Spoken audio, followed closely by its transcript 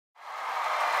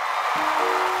If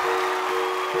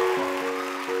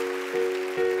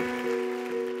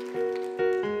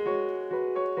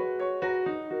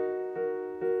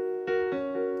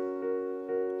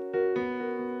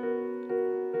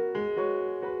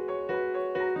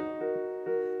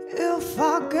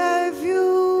I gave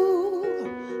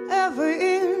you every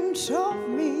inch of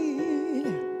me,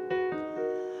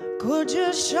 could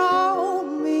you show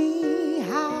me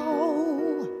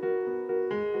how?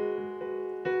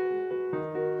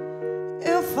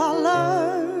 If I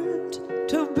learned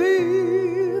to be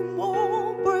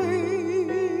more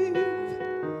brave,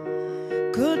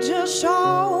 could you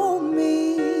show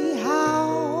me how?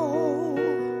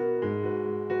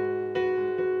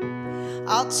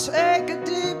 I'll take a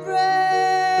deep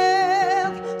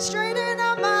breath, straighten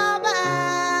up my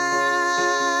back,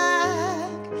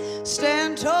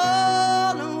 stand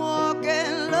tall and walk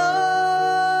long.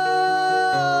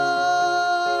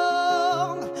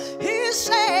 He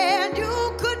said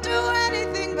you could do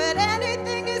anything, but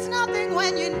anything is nothing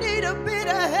when you need a bit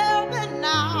of help. And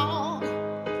now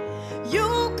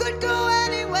you could go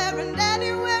anywhere, and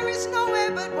anywhere is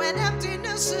nowhere, but when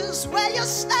emptiness is where you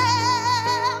stand.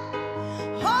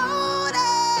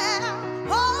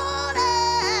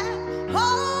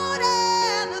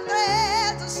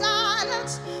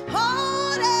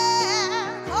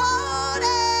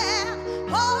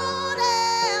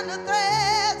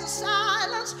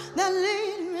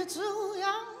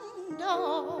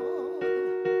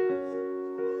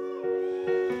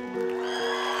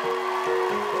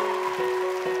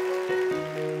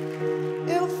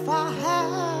 If I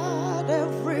had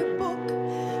every book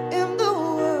in the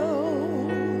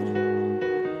world,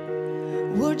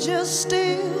 would you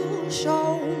still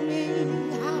show me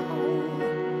how?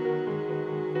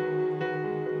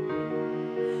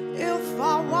 If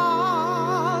I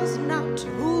was not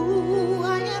who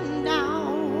I am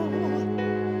now,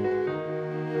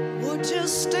 would you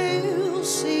still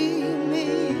see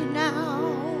me now?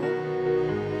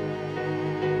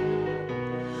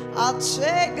 I'll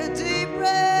take a deep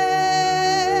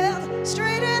breath,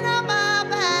 straighten up my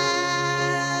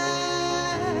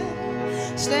back,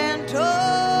 stand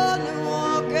tall and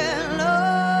walk along.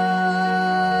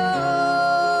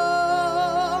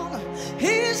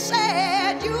 He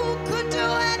said you could do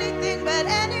anything, but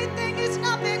anything is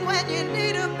nothing when you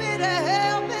need a bit of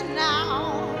help. And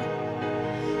now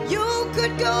you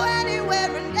could go anywhere,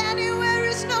 and anywhere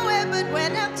is nowhere, but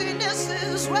when emptiness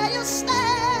is where you stand.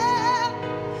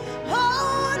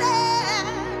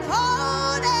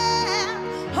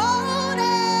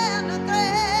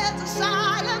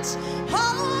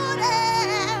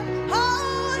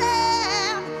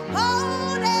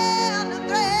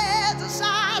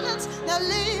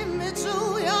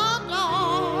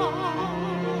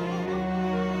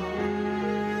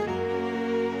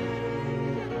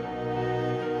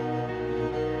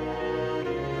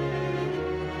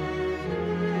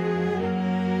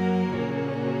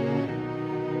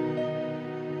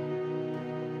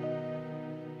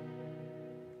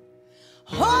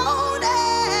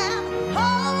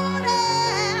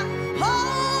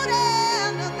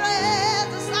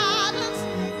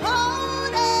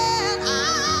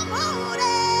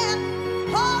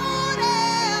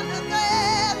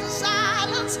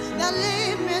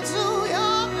 Lead me to